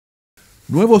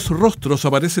Nuevos rostros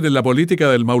aparecen en la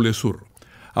política del Maule Sur.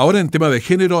 Ahora en tema de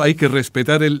género hay que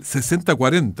respetar el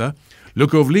 60-40, lo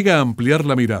que obliga a ampliar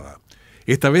la mirada.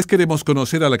 Esta vez queremos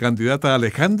conocer a la candidata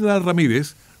Alejandra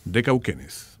Ramírez de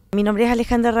Cauquenes. Mi nombre es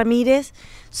Alejandra Ramírez,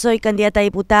 soy candidata a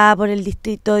diputada por el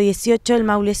distrito 18 del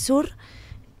Maule Sur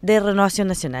de Renovación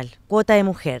Nacional, cuota de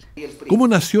mujer. ¿Cómo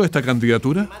nació esta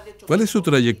candidatura? ¿Cuál es su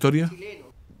trayectoria?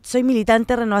 Soy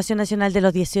militante de Renovación Nacional de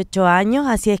los 18 años,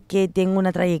 así es que tengo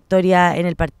una trayectoria en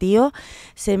el partido.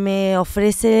 Se me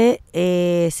ofrece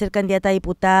ser candidata a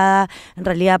diputada, en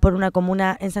realidad por una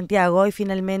comuna en Santiago, y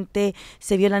finalmente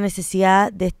se vio la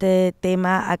necesidad de este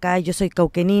tema acá. Yo soy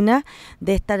cauquenina,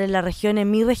 de estar en la región, en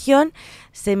mi región.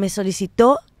 Se me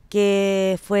solicitó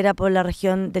que fuera por la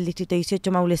región del distrito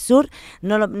 18 Maule Sur.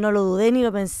 No lo dudé ni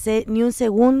lo pensé ni un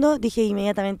segundo, dije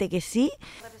inmediatamente que sí.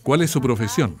 ¿Cuál es su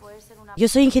profesión? Yo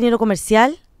soy ingeniero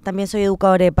comercial, también soy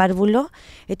educadora de párvulos,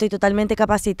 estoy totalmente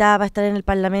capacitada para estar en el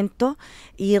Parlamento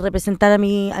y representar a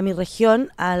mi región,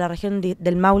 a la región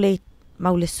del Maule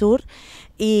Sur.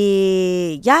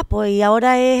 Y ya, pues y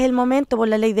ahora es el momento, por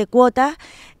la ley de cuotas,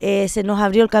 se nos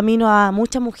abrió el camino a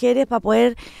muchas mujeres para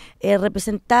poder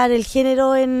representar el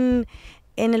género en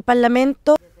el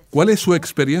Parlamento. ¿Cuál es su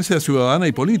experiencia ciudadana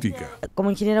y política? Como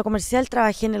ingeniero comercial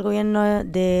trabajé en el gobierno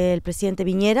del presidente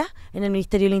Piñera, en el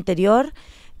Ministerio del Interior,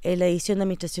 en la división de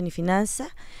Administración y Finanzas,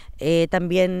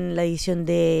 también la división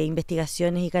de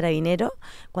Investigaciones y Carabineros,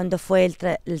 cuando fue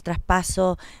el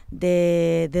traspaso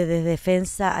de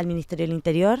Defensa al Ministerio del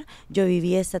Interior. Yo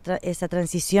viví esa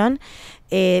transición,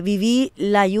 viví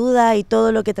la ayuda y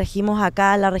todo lo que trajimos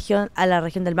acá a la región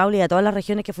del Maule y a todas las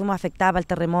regiones que fuimos afectadas por el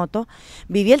terremoto.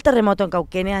 Viví el terremoto en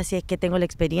Cauquenes, así es que tengo la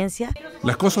experiencia.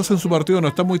 Las cosas en su partido no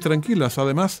están muy tranquilas,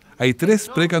 además hay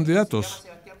 3 precandidatos.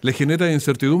 ¿Le genera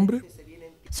incertidumbre?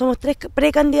 Somos 3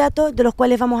 precandidatos, de los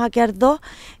cuales vamos a quedar 2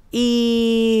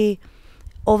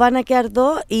 o van a quedar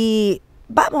 2 y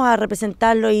vamos a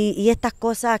representarlo y estas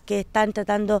cosas que están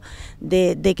tratando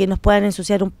de que nos puedan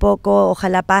ensuciar un poco,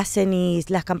 ojalá pasen y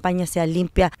las campañas sean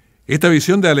limpias. Esta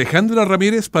visión de Alejandra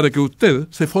Ramírez para que usted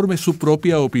se forme su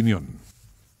propia opinión.